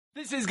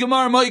This is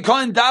Gemara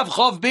Moikon Daf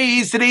Chav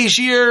Beis. Today's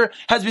year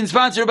has been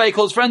sponsored by a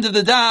close friend of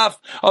the Daf,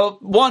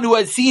 one who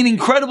has seen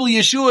incredible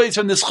Yeshuas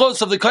from the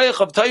schos of the Koyach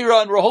of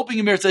Torah, and we're hoping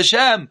in Mirz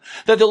Hashem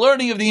that the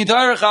learning of the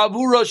entire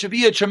Chabura should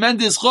be a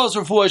tremendous schos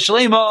for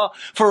Shlema,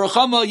 for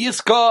Rechama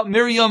Yiska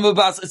Miriam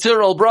Bas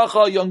Tzirel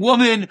Bracha, a young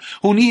woman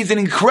who needs an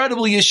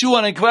incredible Yeshua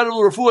and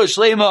incredible Refuah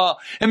Shlema.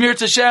 In Mirz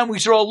Hashem, we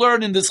should all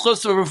learn in the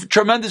schos of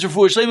tremendous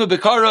Refuah Shlema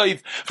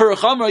Bekarayv, for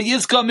Rechama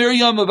Yiska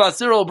Miriam Bas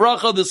Tzirel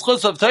Bracha, the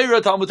schos of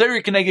Torah, Talmud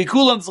Torah Keneged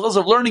Kulam, the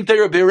of learning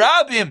Torah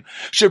Berabim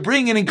should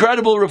bring an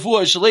incredible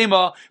refuah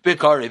shlema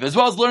bekarev, as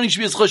well as learning should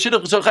be a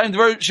chashidach Chaim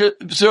Devar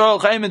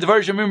Chaim and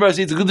Devar Shemim Barasi.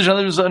 It's a good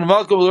Shalom and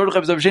Malko Lord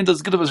Chaim Zavshinta.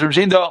 It's good of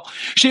Shemshinta.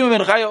 Shimon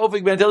ben Chaya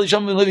Ofik ben Teli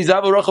Sham ben Levi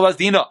Zava Rocha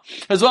Bastina,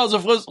 as well as a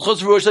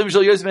chos refuah shlema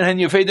Shal Yosef ben Hen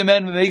Yefei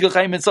man Megal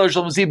Chaim and Sar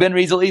Shalom Si ben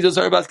Rezel Ezo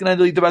Sar Baskin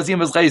Delita Basim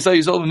Bas Chai Sa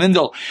Yisol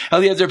Mindel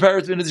Eliezer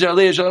Paris ben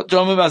Israel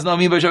Shalom Bas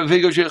Nami Bashav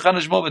Figo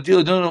Shechana Shmo ben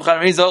Tila Dun Chaim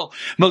Rezel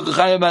Malko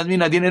Chaim Bas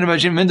Min Adin in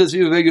Mashim Mendes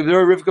Figo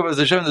Rivka Bas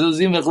Hashem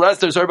Zim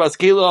Lester Sarbas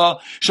Kila,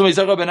 Shmei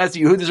Sarah ben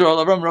Asi Yehuda Zerah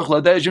Avram Rach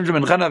Ladai Shimshon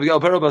ben Chana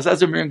Abigail Pero Bas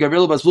Esther Miriam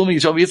Gabriel Bas Flumi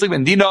Yisrael Yitzchak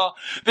ben Dina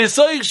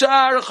V'Soich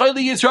Shar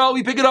Chayli Yisrael.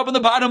 We pick it up on the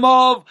bottom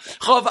of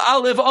Chav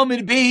Aleph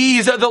Amid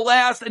Beis, the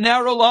last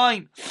narrow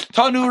line.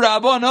 Tanu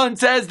Rabbanon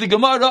says the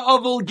Gemara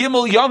Avol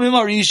Gimel Yamim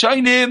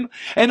Arishainim,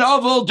 and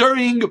Avol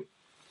during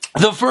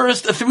the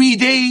first 3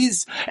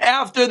 days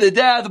after the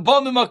death,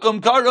 Bamimakum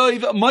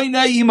Karov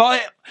Mayna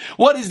Yimayim.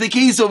 What is the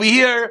case over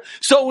here?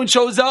 Someone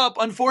shows up.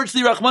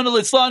 Unfortunately, Rahman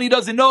al-Islan, he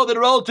doesn't know that a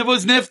relative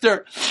was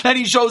nifter. And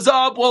he shows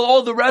up while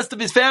all the rest of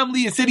his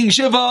family is sitting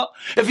Shiva.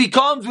 If he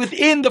comes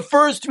within the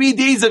first 3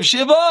 days of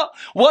Shiva,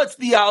 what's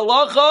the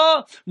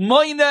halacha?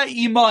 Mayna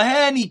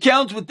imahen, he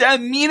counts with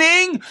them,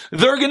 meaning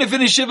they're going to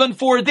finish Shiva in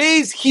 4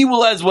 days, he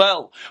will as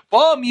well.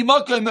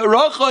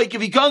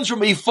 If he comes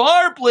from a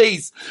far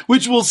place,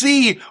 which we'll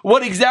see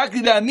what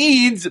exactly that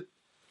means,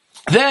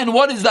 then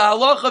what is the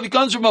halacha if he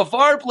comes from a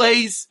far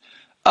place?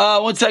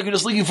 1 second,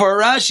 just looking for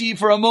a Rashi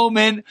for a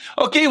moment.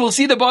 Okay, we'll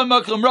see the Ba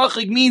Makom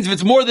Rachik means if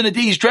it's more than a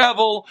day's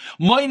travel,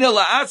 Moina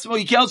La'atzmo,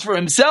 he counts for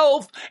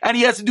himself, and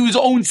he has to do his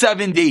own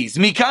 7 days.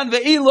 Mikan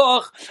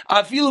ve'ilach,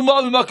 afilu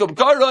ma b'makom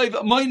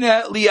karov,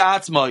 Moina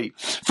Li'atzmoi.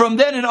 From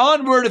then and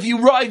onward, if he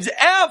arrives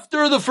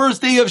after the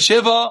first day of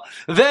Shiva,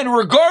 then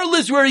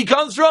regardless where he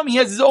comes from, he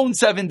has his own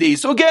 7 days.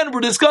 So again,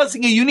 we're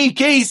discussing a unique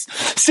case,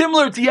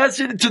 similar to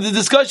yesterday, to the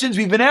discussions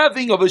we've been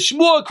having of a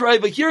Shmuah cry,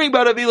 of a hearing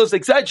about Avelos,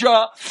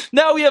 etc.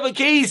 Now we have a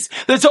case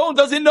that someone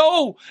doesn't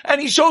know,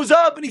 and he shows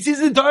up and he sees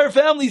his entire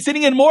family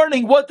sitting in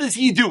mourning. What does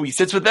he do? He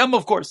sits with them,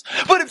 of course.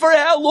 But for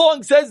how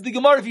long, says the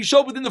Gemara, if you show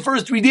up within the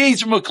first 3 days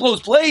from a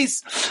close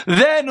place,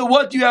 then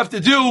what do you have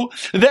to do?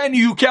 Then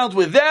you count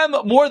with them.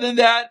 More than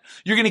that,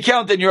 you're going to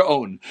count on your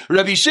own.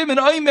 Rabbi Shimon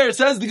Omer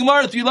says the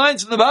Gemara, 3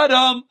 lines from the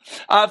bottom,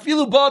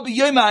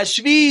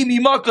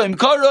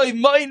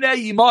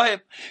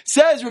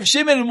 says Rav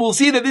Shimon, and we'll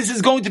see that this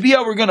is going to be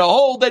how we're going to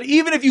hold, that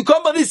even if you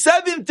come on the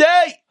 7th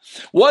day,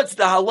 what's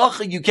the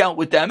halacha? You count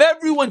with them.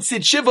 Everyone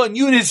sits Shiva in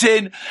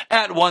unison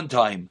at one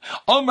time.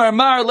 Omar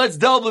Mar, let's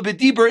delve a bit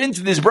deeper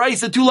into this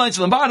brisa. 2 lines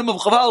from the bottom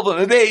of Chaval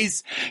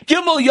V'Mebeis.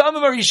 Gimel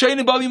Yamim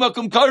Arishayim Babi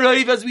Makom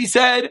Karayv, as we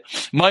said.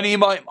 Mani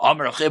Maim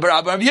Amar Chibar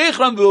Abar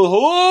Yechram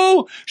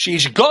V'Hu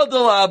Shish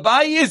Gadol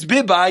Abayis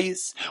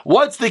Bibayis.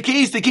 What's the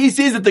case? The case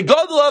is that the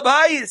Gadol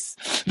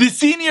Abayis, the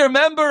senior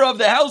member of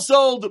the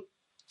household,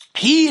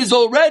 he is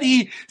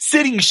already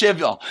sitting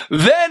Shiva.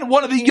 Then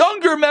one of the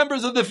younger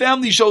members of the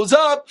family shows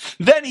up,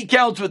 then he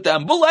counts with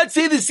them. But let's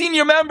say the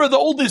senior member, the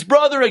oldest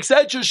brother,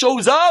 etc.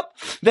 shows up,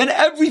 then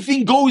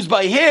everything goes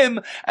by him,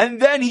 and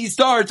then he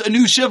starts a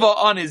new Shiva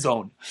on his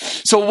own.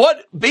 So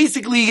what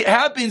basically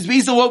happens,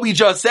 based on what we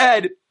just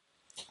said,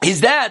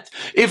 is that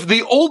if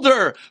the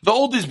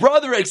oldest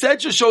brother,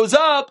 etc. shows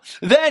up,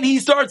 then he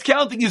starts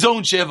counting his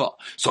own Shiva.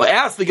 So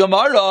ask the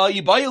Gemara,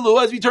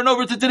 Yibayilu, as we turn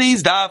over to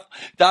today's Daf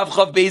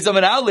Chav Beis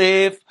Amud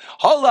Aleph,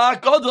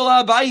 Halak Gadol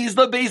Abayis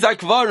LaBeis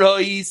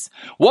HaKvaros.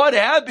 What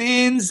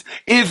happens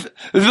if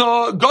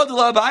the Gadol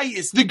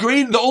Abayis,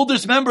 the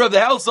oldest member of the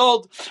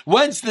household,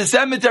 went to the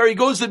cemetery,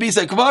 goes to Beis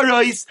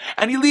HaKvaros,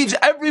 and he leaves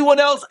everyone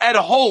else at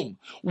home?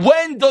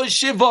 When does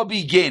Shiva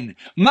begin?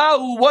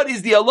 Ma'u, what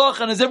is the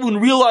halach? And as everyone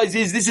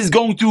realizes, this is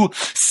going to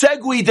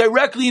segue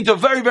directly into a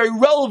very, very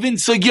relevant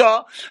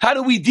sugya. How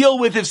do we deal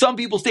with if some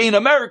people stay in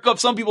America, if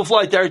some people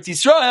fly to Eretz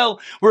Yisrael?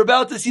 We're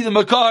about to see the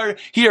Makar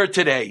here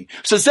today.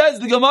 So says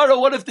the Gemara,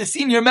 what if the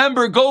senior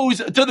member goes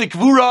to the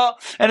Kvura,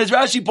 and as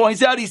Rashi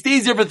points out, he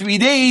stays there for 3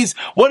 days?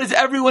 What does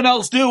everyone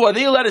else do? Are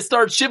they allowed to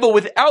start Shiva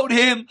without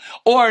him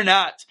or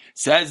not?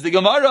 Says the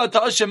Gemara,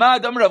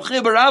 Tashemad Amar Rav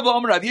Chibar Rabba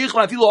Amar Rav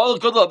Yechon Afilu Al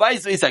Kodol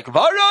Abayis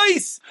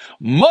VeIsakvaros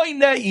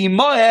Moine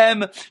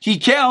Imahem, he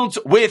counts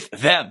with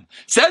them.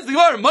 Says the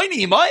Gemara, Moine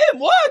Imahem,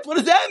 what? What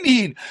does that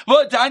mean?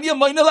 V'Tanya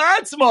Moine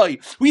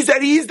La'atzmai. We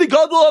said he's the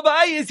Kodol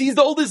Abayis, he's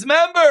the oldest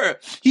member.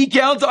 He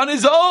counts on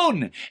his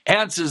own.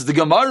 Answers the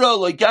Gemara,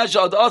 like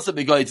Kashad Asa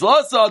Begoit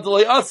Lasa,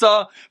 Delay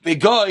Asa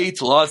Begoit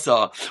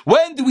Lasa.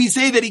 When do we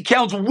say that he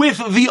counts with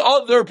the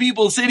other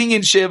people sitting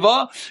in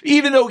Shiva?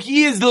 Even though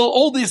he is the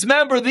oldest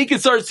member, they can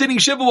start sitting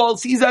Shiva while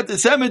he's at the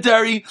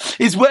cemetery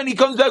is when he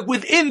comes back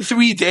within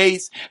 3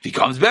 days. If he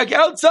comes back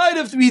outside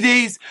of 3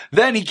 days,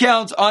 then he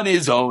counts on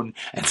his own.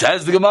 And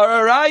says the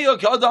Gemara,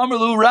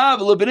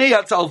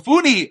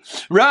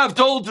 Rav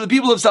told to the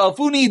people of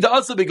Salfuni,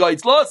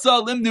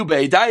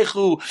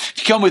 if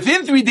you come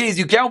within 3 days,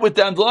 you count with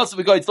them,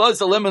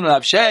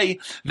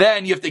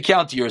 then you have to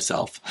count to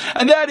yourself.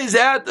 And that is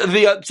at the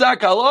Psak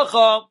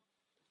Halacha.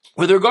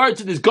 With regard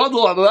to this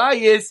Gadol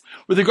Habayis,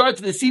 with regard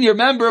to the senior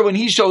member, when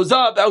he shows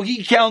up, how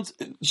he counts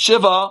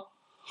Shiva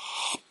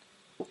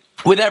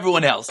with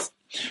everyone else.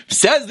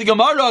 Says the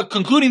Gemara,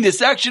 concluding this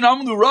section,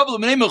 Amru Rav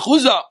l'Menei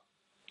Mechuzah,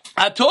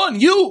 Aton,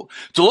 you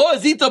do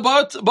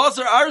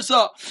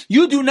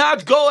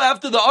not go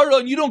after the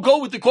Aron, you don't go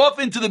with the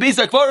coffin to the Beis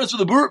HaKvaros for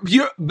the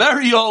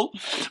burial.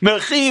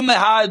 And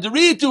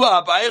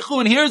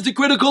here's the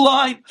critical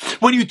line.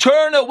 When you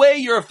turn away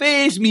your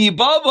face from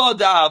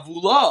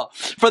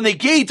the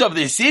gate of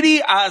the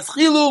city,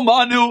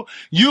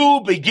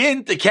 you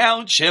begin to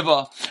count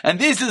Shiva. And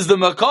this is the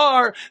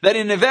Makar, that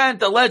in an event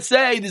that, let's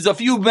say, there's a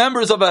few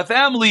members of a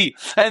family,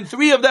 and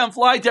 3 of them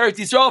fly to Eretz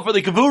Yisrael for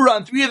the Kavura,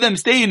 and 3 of them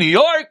stay in New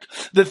York.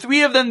 The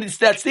 3 of them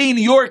that stay in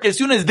New York, as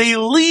soon as they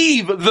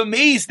leave the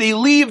mace, they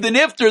leave the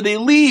nifter, they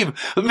leave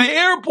the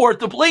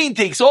airport, the plane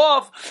takes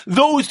off,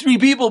 those 3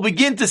 people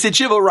begin to sit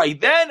Shiva right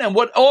then, and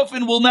what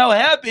often will now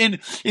happen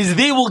is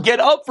they will get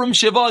up from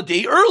Shiva a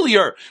day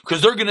earlier,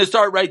 because they're going to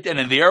start right then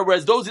and there,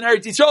 whereas those in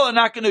Eretz Yisrael are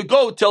not going to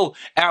go till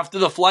after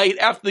the flight,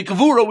 after the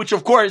Kavura, which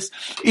of course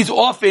is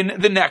often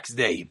the next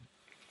day.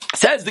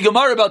 Says the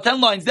Gemara about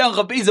 10 lines down,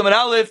 Chabezim and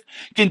Aleph,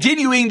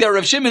 continuing that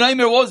Rav Shimon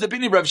Aimer was the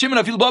opinion of Rav Shimon,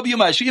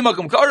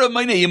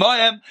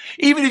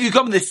 even if you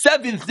come on the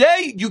 7th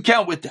day, you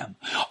count with them.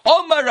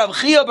 Omar Rav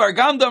Chia bar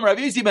Gamdam, Rav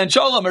Yisi ben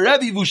Shalom,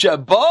 Revi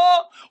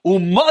Vushaba,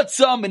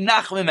 Umatza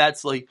Menachem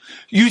Etzli.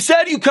 You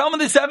said you come on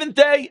the 7th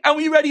day, and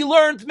we already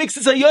learned,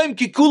 Mixes Hayom,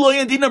 Kikulo,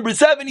 and number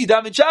 7, you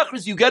daven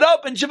Shachris, you get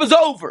up, and Shiva's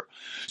over.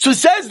 So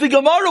says the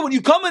Gemara, when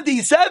you come on day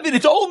 7,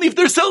 it's only if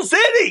they're still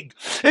sitting.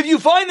 If you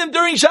find them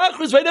during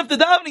Shachris, right after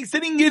davening,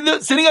 sitting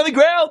on the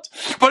ground.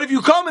 But if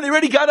you come and they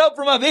already got up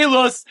from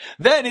Avelos,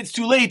 then it's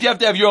too late. You have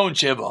to have your own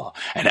Shiva.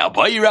 And now,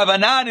 Bayi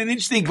Ravanan, an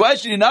interesting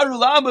question. In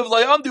Arulam of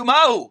Layamdu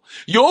Mahu,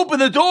 you open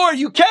the door,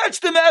 you catch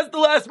them at the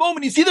last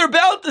moment. You see they're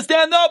about to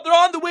stand up. They're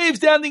on the wave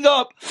standing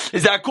up.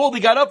 Is that called they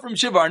got up from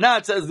Shiva or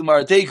not? Says the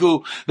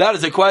Marateku. That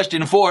is a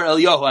question for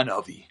Eliyahu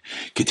Hanavi.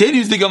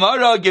 Continues the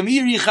Gemara.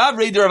 Gemiri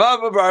Chavrei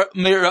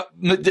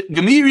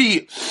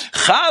Gemiri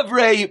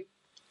Chavrei.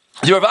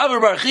 The Rav Abba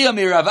bar Chia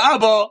Rav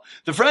Abba,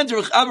 the friends of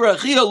Rav Abba bar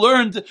Chia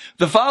learned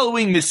the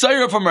following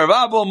Messiah from Rav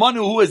Abba.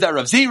 Manu, who is that?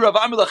 Rav Zira. Rav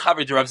Amila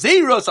Chaver to Rav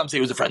Zira. Some say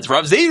it was the friends of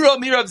Rav Zira.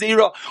 Rav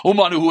Zira.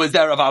 Manu, who is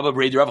that? Rav Abba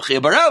bar Rav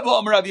Chia bar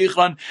Abba. Rav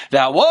Yichlan.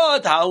 That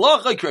what?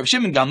 Halacha Rav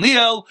Shimon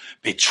Gamliel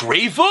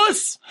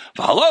Betrefus.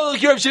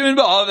 Halacha Rav Shimon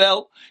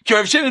Ba'avel.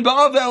 Rav Shimon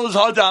Ba'avel is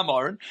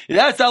Hadamar.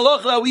 That's the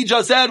halacha that we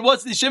just said.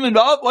 What's this Shimon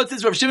Ba'avel? What's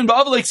this Rav Shimon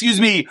Ba'avel? Excuse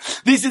me.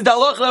 This is the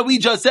halacha that we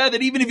just said,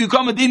 that even if you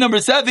come on day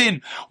number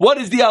 7, what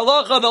is the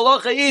halacha? The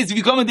halacha is, if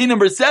you come on day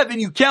number 7,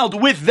 you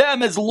count with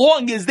them as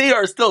long as they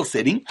are still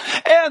sitting.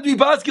 And we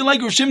paskin like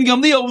Rav Shimon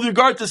Gamliel with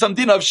regard to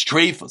something of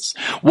Shtrefus.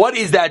 What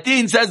is that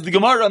din? Says the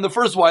Gemara on the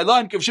first Y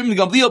line, Rav Shimon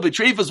Gamliel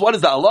Betrefus. What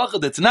is the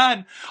halacha? That's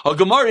nan. A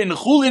Gemara in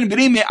Chulin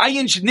B'nei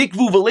Me'ayin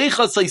Shnikvu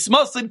V'leicha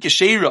Seismasin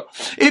Keshera.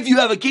 If you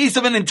have a case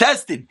of an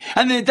intestine,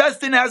 and the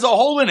intestine has a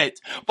hole in it,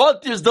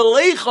 but there's the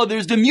leicha,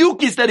 there's the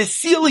mucus that is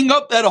sealing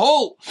up that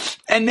hole.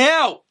 And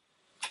now,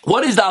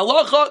 what is the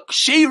halacha?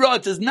 Kshera,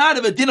 it does not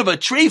have a din of a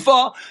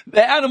treifa.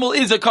 The animal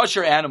is a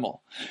kosher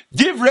animal.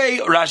 Divrei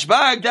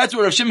Rashbag, that's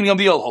what Rav Shimon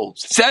Gamliel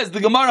holds. Says the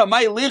Gemara,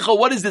 my leicha,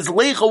 what is this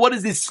leicha? What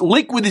is this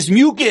liquid, this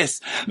mucus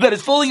that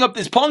is filling up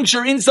this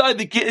puncture inside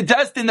the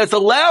intestine that's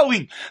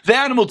allowing the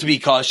animal to be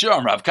kosher?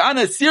 Rav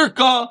Kana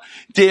Sirka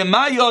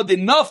De'maya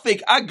Denafik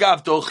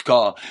Agav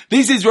Dochka.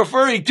 This is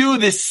referring to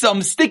this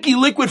some sticky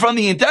liquid from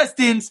the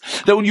intestines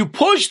that when you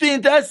push the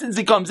intestines,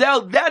 it comes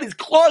out. That is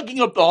clogging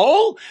up the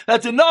hole.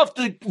 That's enough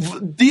to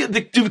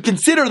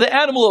consider the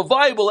animal a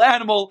viable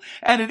animal,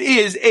 and it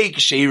is a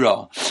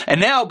kshera.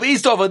 And now,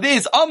 based off of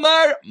this,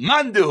 Amar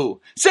Mandu,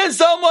 says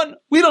someone,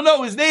 we don't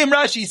know his name,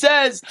 Rashi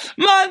says,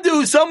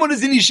 Mandu, someone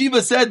who's in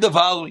yeshiva said the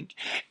following,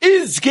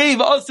 I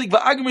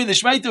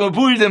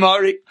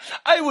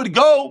would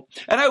go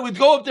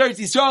up there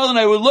to Yisrael, and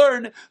I would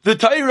learn the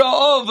Torah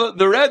of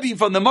the Rebbe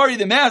from the Mari,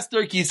 the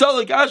master,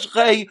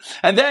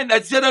 and then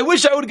I said, I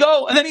wish I would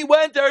go, and then he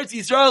went to Eretz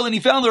Yisrael, and he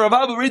found the Rav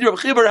Abba Rav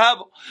Chibar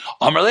Hava,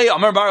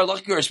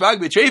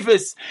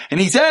 and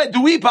he said,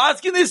 do we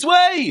paskin this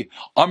way?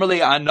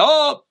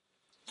 Anop.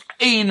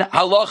 Ein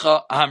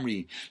halacha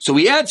amri. So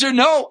we answered,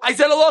 no. I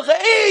said halacha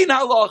ein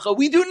halacha.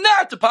 We do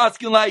not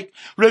paskin like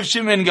Rav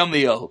Shimon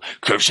Gamliel.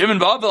 Rav Shimon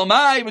Ba'avel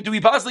mai, but do we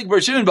pass like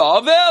Rav Shimon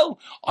Ba'avel?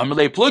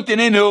 Amrlei plukten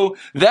inu.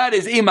 That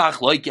is imach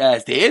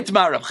loikas. The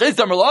itma Rav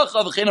Chizam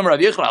halacha v'chinam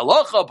Rav Yichon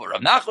halacha, but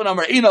Rav Nachman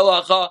amar ein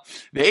halacha.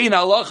 The ein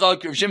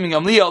halacha Rav Shimon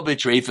Gamliel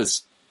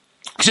betrefus.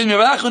 So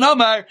that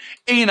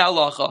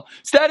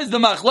is the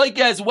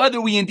machlokes,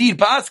 whether we indeed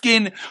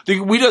paskin.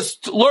 We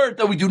just learned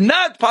that we do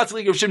not paskin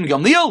like Rav Shimon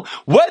Gamliel.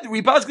 Whether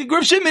we paskin like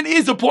Rav Shimon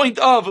is a point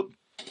of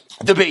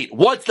debate.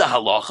 What's the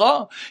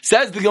halacha?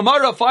 Says the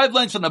Gemara 5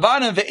 lines from the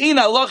bottom. Ve'ein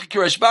halacha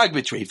kirashbag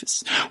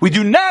b'treifus. We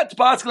do not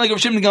paskin like Rav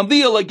Shimon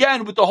Gamliel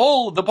again with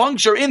the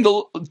puncture in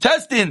the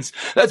intestines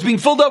that's being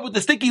filled up with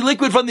the sticky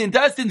liquid from the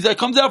intestines that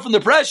comes out from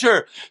the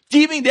pressure,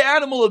 deeming the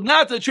animal of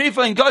nata,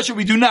 treifa, and kasher.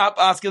 We do not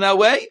paskin that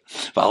way.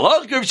 But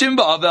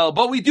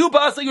we do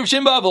paskin like Rav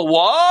Shimon Ba'avel.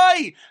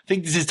 Why? I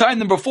think this is time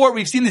number 4.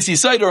 We've seen this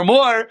Yisayt or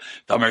more.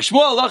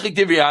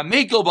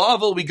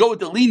 We go with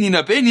the lenient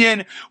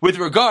opinion with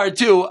regard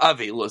to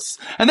avelus.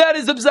 And that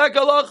is Abzak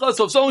Halacha.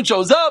 So if someone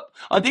shows up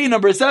on day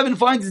number 7,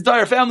 finds his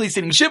entire family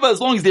sitting Shiva,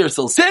 as long as they're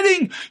still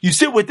sitting, you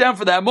sit with them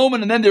for that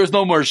moment and then there's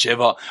no more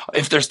Shiva.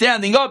 If they're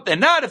standing up, then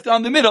not. If they're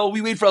in the middle,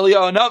 we wait for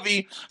Eliyahu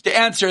Navi to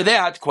answer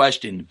that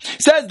question.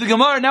 Says the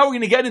Gemara, now we're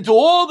going to get into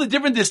all the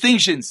different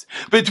distinctions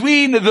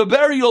between the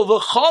burial, the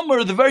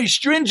chomer, the very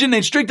stringent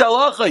and strict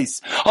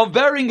halachas of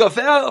burying a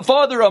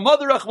father, a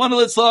mother, Rachmana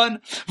litzlan,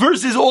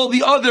 versus all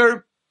the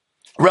other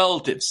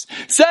relatives.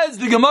 Says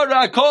the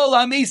Gemara, Kol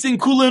HaMeisin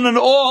Kulin, and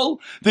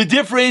all the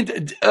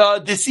different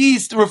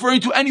deceased,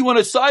 referring to anyone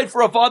aside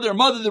for a father or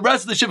mother, the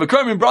rest of the Shiva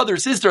Kerman, brother,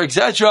 sister,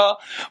 etc.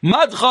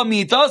 Madcha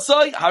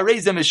mitasai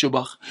harezem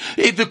meshubach.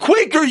 If the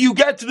quicker you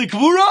get to the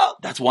Kvura,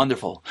 that's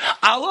wonderful.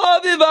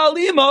 Alaviv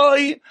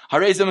alimai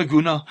harezem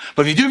meguna.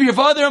 But if you do for your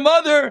father or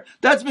mother,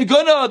 that's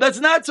meguna. That's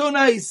not so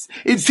nice.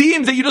 It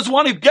seems that you just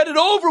want to get it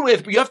over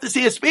with, but you have to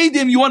say a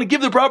spadim. You want to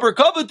give the proper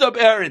covet up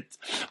errant.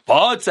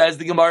 But says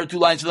the Gemara 2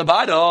 lines to the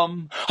bottom.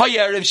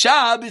 Erev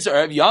Shabbos or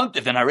Erev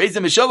Yantif, and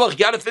Harezem Meshavach, you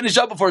got to finish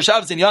up before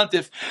Shabbos and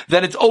Yantif.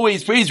 Then it's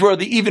always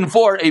praiseworthy, even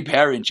for a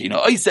parent. You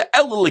know, so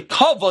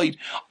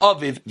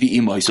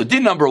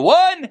din number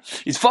 1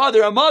 is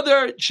father and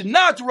mother should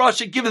not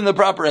rush it, given the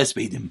proper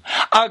espedim.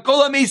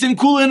 Akol HaMeisim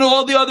Kulin,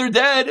 all the other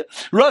dead.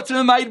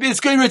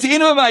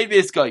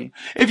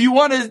 If you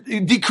want to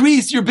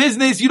decrease your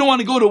business, you don't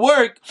want to go to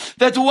work,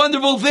 that's a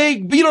wonderful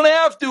thing, but you don't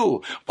have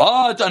to.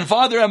 But on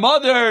father and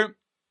mother,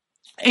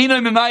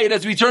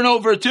 as we turn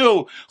over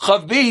to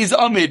Chav Beis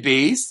Amid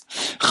Beis,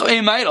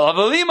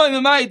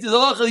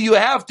 you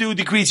have to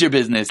decrease your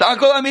business. You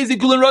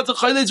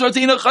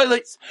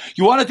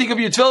want to think of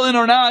your tefillin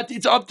or not,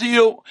 it's up to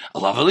you.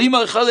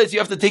 You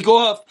have to take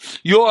off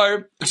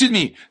your,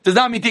 does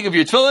not mean think of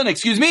your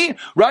tefillin,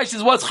 Rashi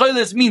says what's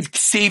chaylis means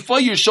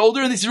kseifa, your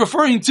shoulder, and this is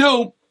referring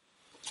to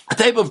a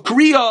type of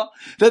kriya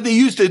that they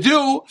used to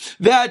do,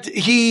 that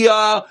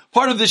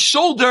part of the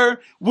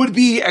shoulder would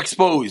be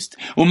exposed.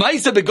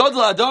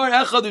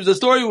 There's a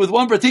story with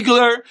one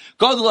particular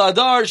Gadol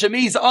Adar,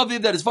 Shemi's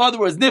Aviv, that his father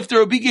was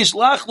Nifter, Bigish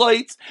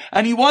Lachlites,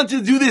 and he wanted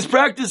to do this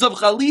practice of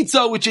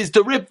chalitza, which is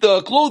to rip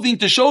the clothing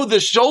to show the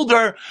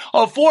shoulder,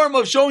 a form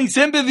of showing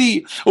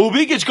sympathy.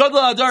 Ubigish Gadol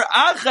Adar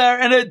Acher,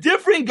 and a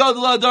different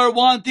Gadol Adar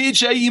wanted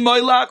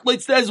Sheimai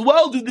Lachlites to as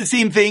well do the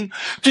same thing,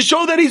 to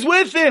show that he's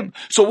with him.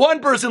 So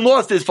one person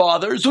lost his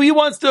father, so he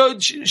wants to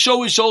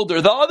show his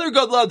shoulder. The other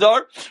Gadol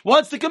Adar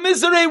wants to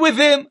commiserate with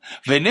him.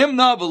 But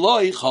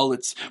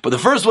the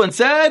first one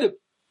said,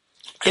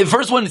 the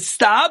first one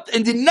stopped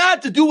and did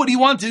not do what he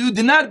wanted to do,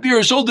 did not bare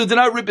his shoulder, did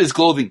not rip his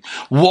clothing.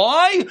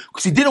 Why?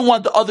 Because he didn't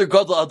want the other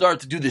Gadol Adar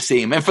to do the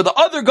same. And for the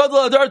other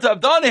Gadol Adar to have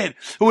done it,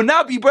 it would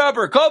not be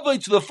proper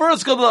coverage to the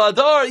first Gadol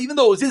Adar, even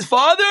though it was his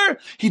father,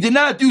 he did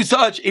not do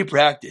such a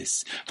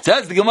practice. But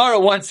says the Gemara,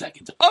 1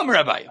 second.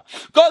 Rabbi,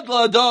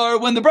 Gadol Adar,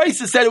 when the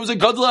Brisa said it was a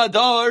Gadol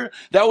Adar,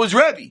 that was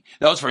Rebbe.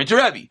 That was referring to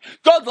Rebbe.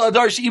 Gadol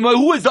Adar Shema,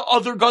 who is the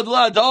other Gadol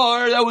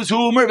Adar? That was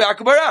who? Mervak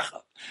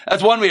Baracha.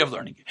 That's one way of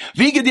learning it.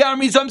 Vigad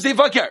Yarmi, some say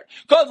Fakir.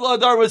 Gadol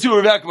Adar was who?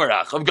 Rebak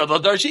Barach. Of Gadol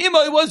Adar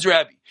Shema, it was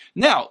Rabbi.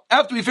 Now,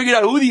 after we figured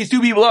out who these two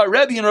people are,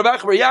 Rebbe and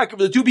Rebak Bar Yaakov,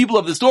 the two people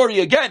of the story,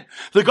 again,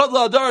 the Gadol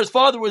Adar's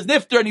father was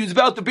Nifter and he was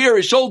about to bare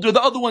his shoulder.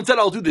 The other one said,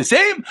 I'll do the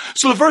same.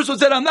 So the first one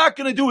said, I'm not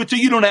going to do it, so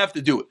you don't have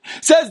to do it.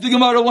 Says the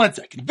Gemara, 1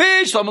 second. That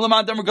it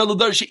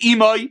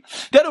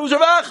was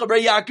Rebak Bar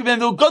Yaakov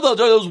and the Gadol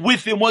Adar that was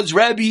with him was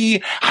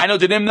Rebbe.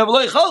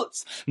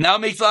 Now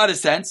it makes a lot of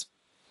sense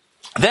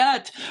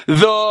that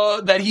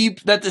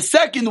the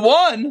second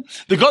one,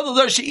 the Gadol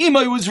Adar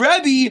She'imai, was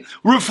Rebbe,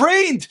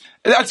 refrained.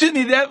 That's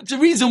the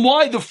reason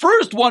why the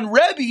first one,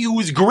 Rebbe, who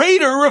was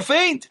greater,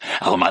 refrained.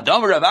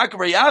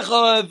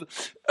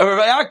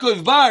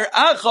 Yaakov Bar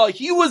Acha,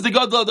 he was the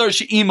Gadol Adar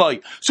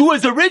She'imai. So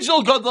his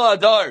original Gadol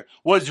Adar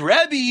was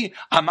Rebbe.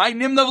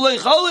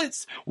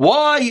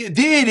 Why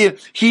did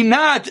he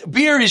not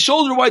bare his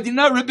shoulder? Why did he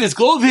not rip his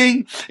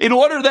clothing? In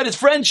order that his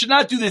friends should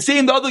not do the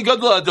same, the other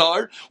Gadol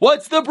Adar.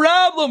 What's the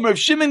problem? Rav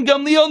Shimon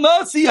Gamliel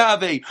Nasi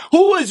Have.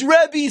 Who was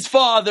Rebbe's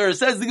father?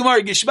 Says the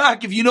Gemara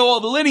Gishmak, if you know all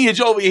the lineage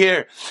over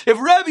here. If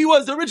Rebbe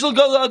was the original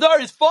Gadol Adar,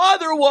 his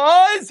father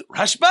was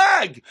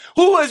Rashbag.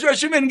 Who was Rav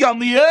Shimon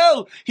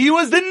Gamliel? He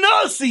was the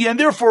Nasi nasi, and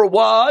therefore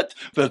what?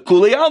 Allah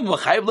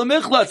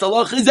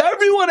is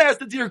everyone has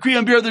to tear kriya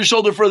and bear their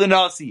shoulder for the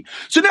nasi.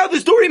 So now the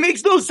story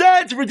makes no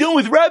sense. If we're dealing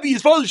with Rabbi,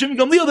 his father Shimon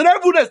Gamliel, then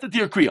everyone has to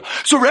tear kriya.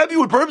 So Rabbi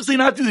would purposely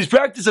not do this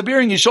practice of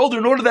bearing his shoulder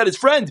in order that his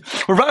friend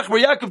Rav Bar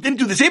Yaakov didn't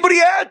do the same, but he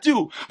had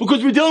to,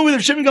 because we're dealing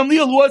with Shimon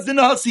Gamliel who was the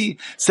nasi.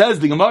 Says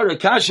the Gemara,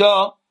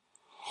 Kasha.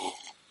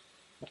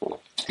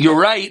 You're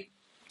right.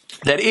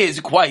 That is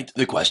quite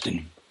the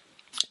question.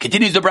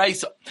 Continues the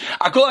Brisa.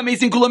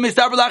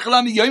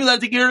 You're allowed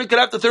to take a haircut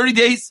after 30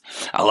 days.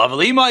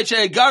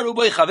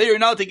 You're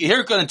now taking a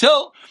haircut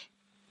until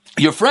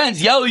your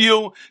friends yell at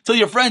you, till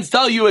your friends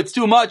tell you it's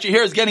too much, your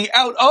hair is getting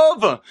out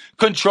of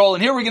control.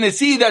 And here we're going to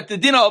see that the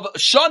din of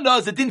Shana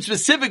is a din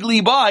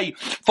specifically by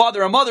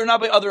father and mother,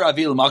 not by other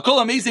avilim.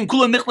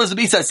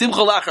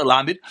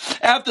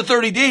 After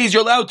 30 days,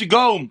 you're allowed to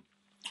go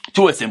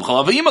to a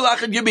simcha. You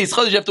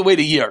have to wait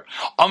a year.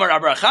 And what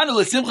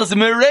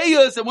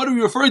are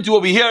we referring to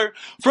over here?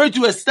 Referring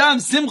to a stam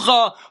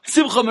simcha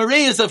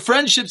mereyos, a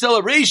friendship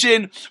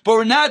celebration, but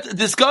we're not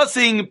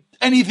discussing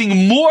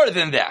anything more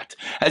than that.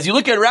 As you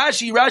look at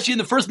Rashi in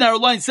the first narrow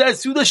line says,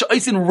 Suda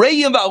sh'oisin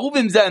reyim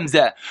v'ahuvim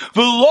zemzeh,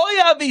 v'lo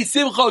yavi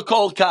simcha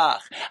kol kach,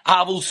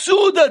 avul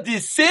suda di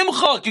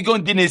simcha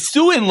kigon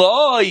dinisuin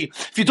loy.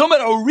 If you're talking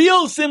about a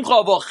real simcha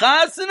of a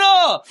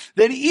chasana,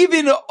 then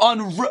even on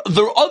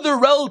the other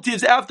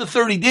relatives after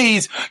 30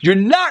 days, you're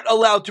not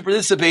allowed to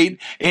participate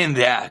in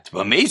that.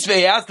 But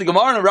Meisvei asked the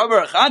Gemara and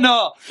Rabbi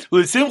Rachana,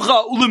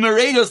 l'simcha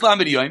u'lemereyos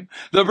lamed yoim.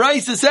 The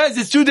Brisa says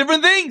it's two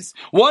different things.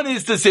 One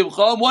is the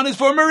simcha, one is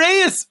for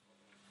mereyos.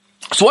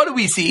 So what do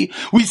we see?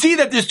 We see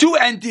that there's two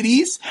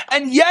entities,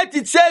 and yet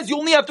it says you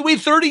only have to wait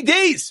 30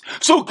 days.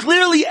 So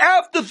clearly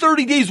after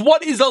 30 days,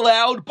 what is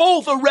allowed?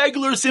 Both a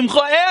regular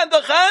simcha and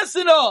a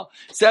chasana.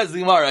 Says the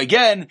Gemara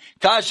again,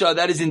 Kasha,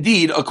 that is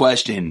indeed a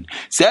question.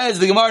 Says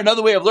the Gemara,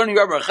 another way of learning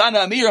Rabbi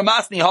Rachana, Amir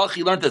Masni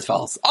Hachi learned as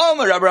follows.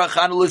 Amar Rabbi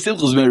Rachana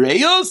l'simchus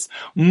mereyos,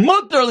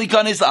 mutter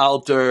likanis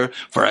alter.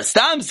 For a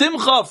stam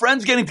simcha,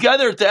 friends getting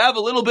together to have a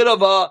little bit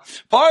of a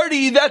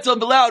party, that's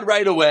allowed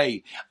right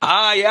away.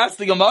 I asked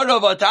the Gemara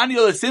of Atani,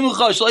 it says in a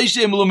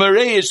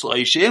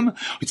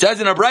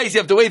Brisa you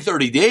have to wait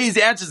 30 days.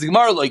 The answer is the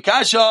Gemara like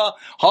Kasha,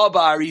 ha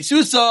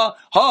ba'arisusa,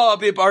 ha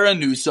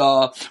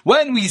b'paranusa.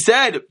 When we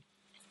said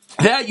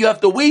that you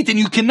have to wait and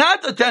you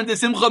cannot attend the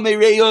Simcha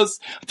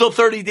Mereyos until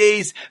 30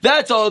 days.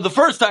 That's the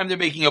first time they're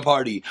making a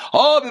party.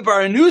 Oh,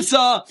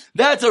 B'Baranusa,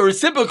 that's a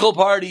reciprocal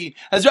party.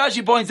 As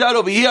Rashi points out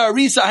over here,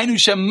 Arisa Hainu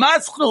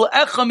Shemaschil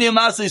Echa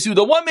Mi'amasei.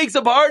 The one makes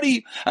a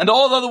party and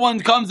all the other one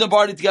comes and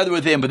party together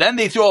with him. But then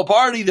they throw a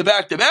party, the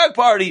back-to-back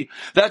party.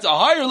 That's a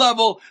higher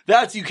level.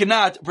 You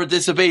cannot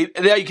participate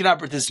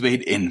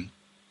in.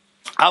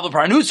 Alva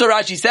Parnusa,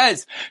 Rashi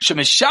says,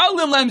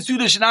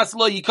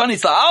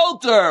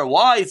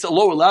 why? It's a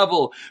lower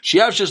level.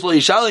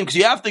 Because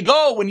you have to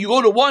go, when you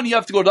go to one, you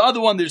have to go to the other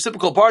one, the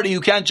reciprocal party,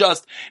 you can't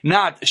just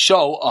not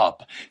show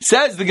up.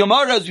 Says the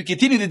Gemara, as we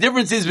continue the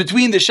differences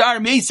between the Shar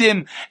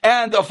Mesim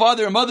and the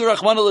father and mother,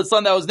 Rachman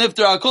al-Islam, that was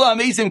Niftar, Kula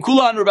Mesim,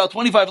 Kulan, are about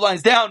 25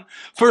 lines down.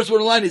 First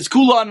one line is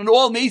Kulan, and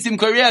all Mesim,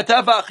 Kriya,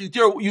 Tefach, you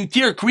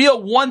tear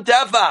Kriya, one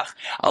Tefach.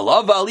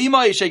 Allah,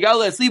 Valima,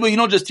 Yeshegal, Esliba, you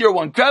don't just tear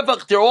one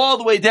Tefach, tear all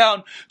the way down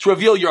to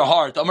reveal your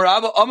heart. Amar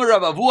Rav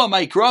Avua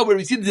Maikra, where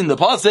we see this in the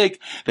pasuk,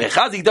 he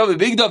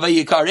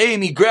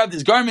grabbed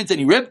his garments and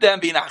he ripped them,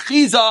 and that's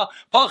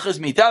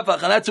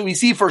what we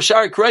see for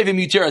Shar Krevim,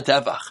 you tear a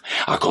tefach.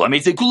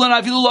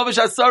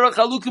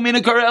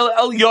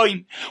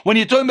 When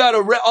you're talking about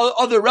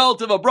other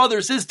relative, a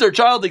brother, sister,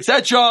 child,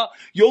 etc.,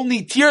 you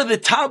only tear the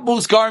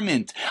topmost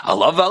garment.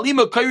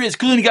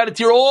 You got to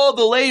tear all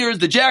the layers,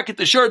 the jacket,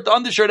 the shirt, the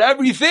undershirt,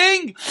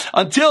 everything,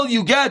 until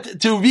you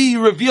get to be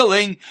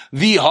revealing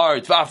the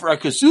heart.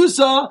 But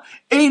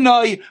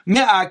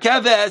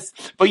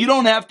you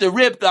don't have to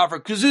rip the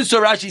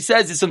Afrakazusa. Rashi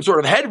says is some sort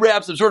of head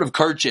wrap, some sort of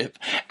kerchief.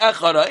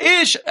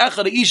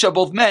 Echad isha,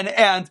 both men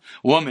and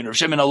women. A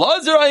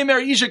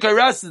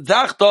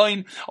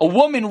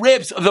woman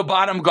rips the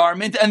bottom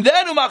garment, and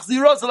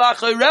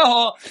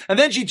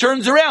then she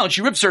turns around.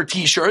 She rips her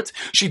t-shirt,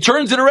 she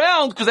turns it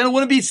around, because then it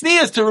wouldn't be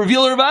sneeze to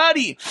reveal her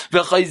body.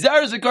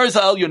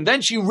 And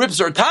then she rips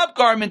her top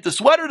garment, the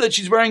sweater that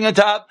she's wearing on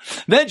top,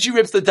 then she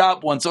rips the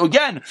top one. So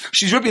again,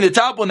 she's ripping the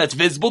top one that's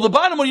visible. The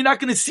bottom one, you're not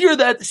going to see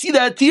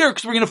that tear,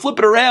 because we're going to flip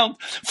it around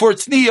for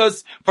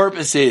tzniya's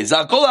purposes.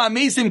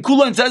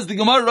 Kulan says the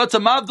Gemara,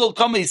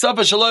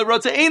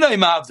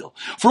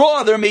 for all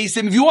other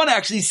mesim, if you want to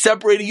actually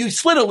separate it, you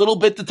slit a little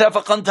bit the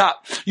tefach on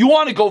top. You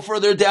want to go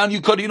further down,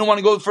 you could. You don't want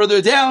to go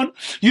further down,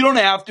 you don't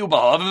have to.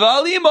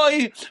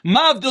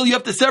 Mavdil, you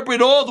have to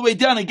separate all the way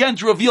down again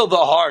to reveal the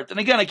heart. And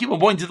again, I keep on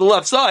pointing to the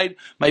left side.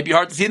 Might be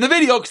hard to see in the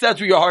video, because that's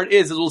where your heart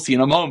is, as we'll see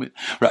in a moment.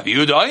 Rabbi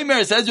Yehuda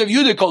Omer says says Rav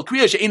Yehuda called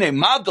Kriya she'inay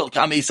mabdal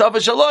kamei safa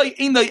shaloi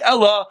inay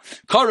ella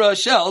kara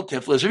shel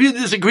tiflis. Rav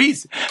Yehuda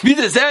disagrees. Rav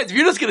Yehuda says if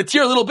you're just going to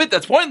tear a little bit,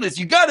 that's pointless.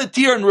 You got to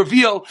tear and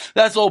reveal.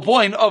 That's the whole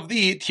point of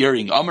the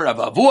tearing. Amar Rav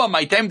Avua,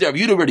 my time to Rav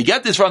Yehuda, where to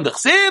get this from? The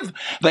Chsiv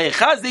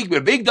vayechazik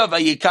bebigda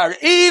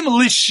vayikarim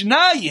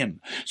lishnayim.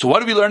 So what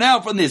do we learn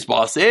out from this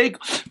pasuk?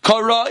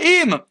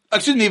 Karaim,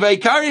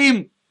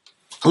 vayikarim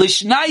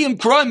Lishnayim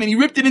Kram, and he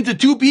ripped it into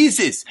two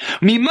pieces.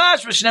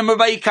 Mimash v'shnemer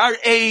vayikar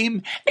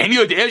aim, and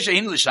yodeh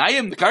shein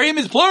lishnayim. The karim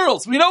is plural,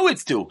 so we know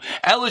it's two.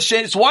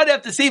 So why do you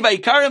have to say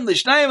vayikarim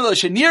lishnayim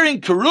l'shenirim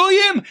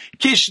karuyim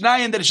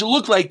kishnayim, that it should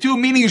look like two,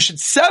 meaning you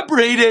should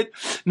separate it,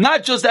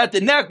 not just at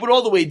the neck, but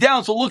all the way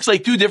down, so it looks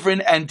like two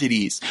different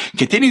entities.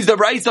 Continues the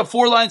Raisa,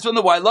 4 lines from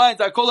the white lines.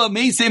 Akola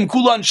mesim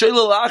kulan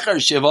sheila lachar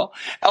shiva.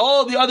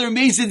 All the other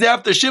masons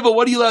after shiva,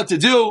 what are you allowed to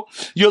do?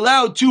 You're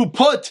allowed to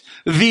put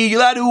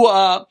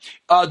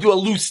do a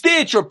loose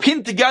stitch or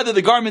pin together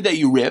the garment that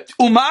you ripped.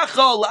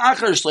 Umacha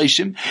la'achar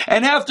shleishim,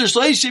 and after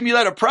shleishim you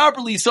let it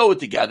properly sew it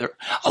together.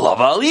 Alav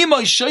alima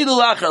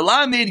shayla la'achar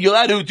lamed, you're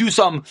allowed to do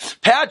some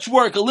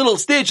patchwork, a little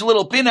stitch, a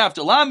little pin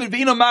after lamed.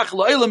 V'ino mach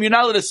lo'ilam, you're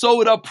not allowed to sew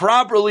it up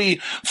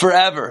properly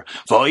forever.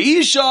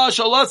 V'isha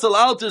shalas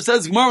al-alter,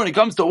 says Gemara, when it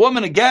comes to a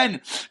woman,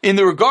 again, in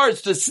the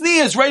regards to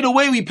sneas, right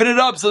away we pin it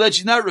up so that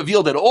she's not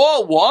revealed at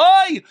all.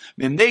 Why?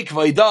 Mimnei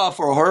kvaida,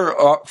 for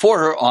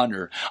her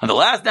honor. On the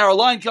last narrow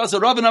line, Kasa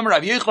Rav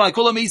Amar by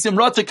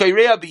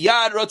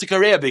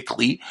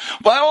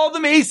all the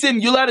mason,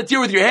 you're allowed to tear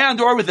with your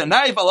hand or with a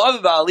knife.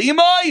 You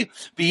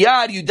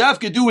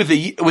could do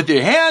with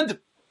your hand.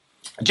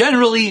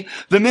 Generally,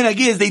 the minhag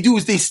is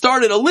they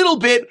start it a little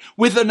bit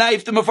with a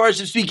knife. The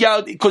Mefarshim speak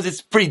out because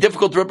it's pretty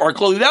difficult to rip our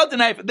clothing without the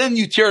knife. And then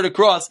you tear it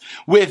across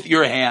with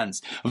your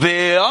hands.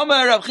 They tear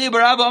it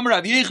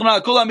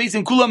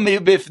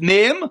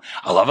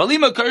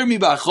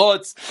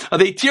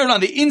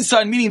on the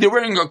inside, meaning they're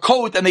wearing a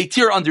coat, and they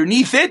tear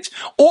underneath it,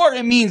 or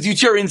it means you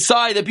tear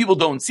inside that people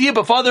don't see it.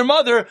 But father,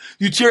 mother,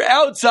 you tear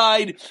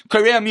outside,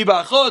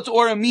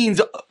 or it means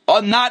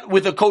not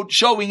with a coat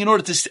showing, in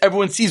order to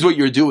everyone sees what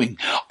you're doing.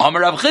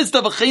 Amar Rav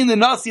Chisda v'chein the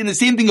nasi, and the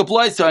same thing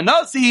applies to a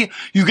nasi.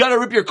 You got to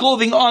rip your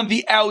clothing on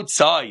the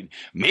outside.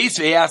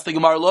 Meisvei asked the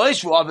Gemara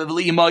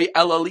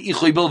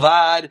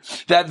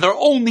that they're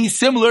only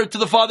similar to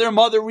the father and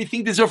mother. We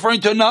think this is referring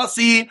to a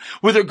nasi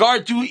with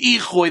regard to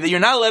ichoy, that you're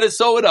not allowed to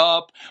sew it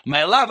up.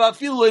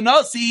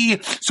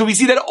 So we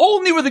see that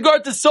only with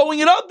regard to sewing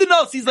it up, the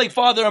nasi is like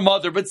father and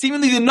mother, but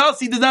seemingly the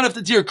nasi does not have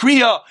to tear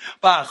kriya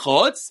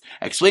ba'achotz.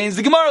 Explains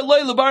the Gemara,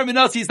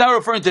 Nasi is not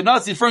referring to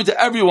Nasi, referring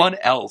to everyone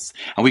else.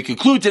 And we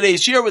conclude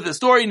today's share with the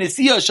story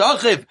Nesiya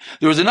Shachiv.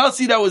 There was a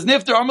Nasi that was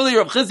nifter. Amalei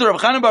Rav Chisda Rav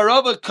Chanan bar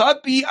Rava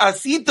Kapi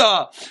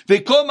Asita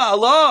V'kom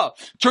Allah.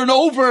 Turn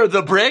over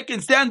the brick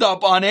and stand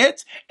up on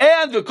it,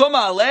 and V'kom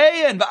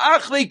Alei and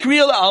V'achlei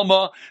Kriya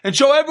Alma, and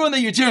show everyone that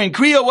you're tearing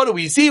Kriya. What do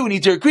we see when you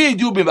tear Kriya?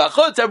 Do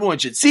b'vachotz. Everyone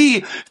should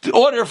see. The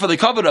order for the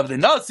cover of the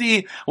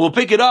Nasi. We'll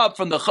pick it up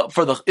from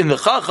in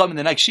the Chacham in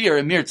the next year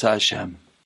in Mirza Hashem.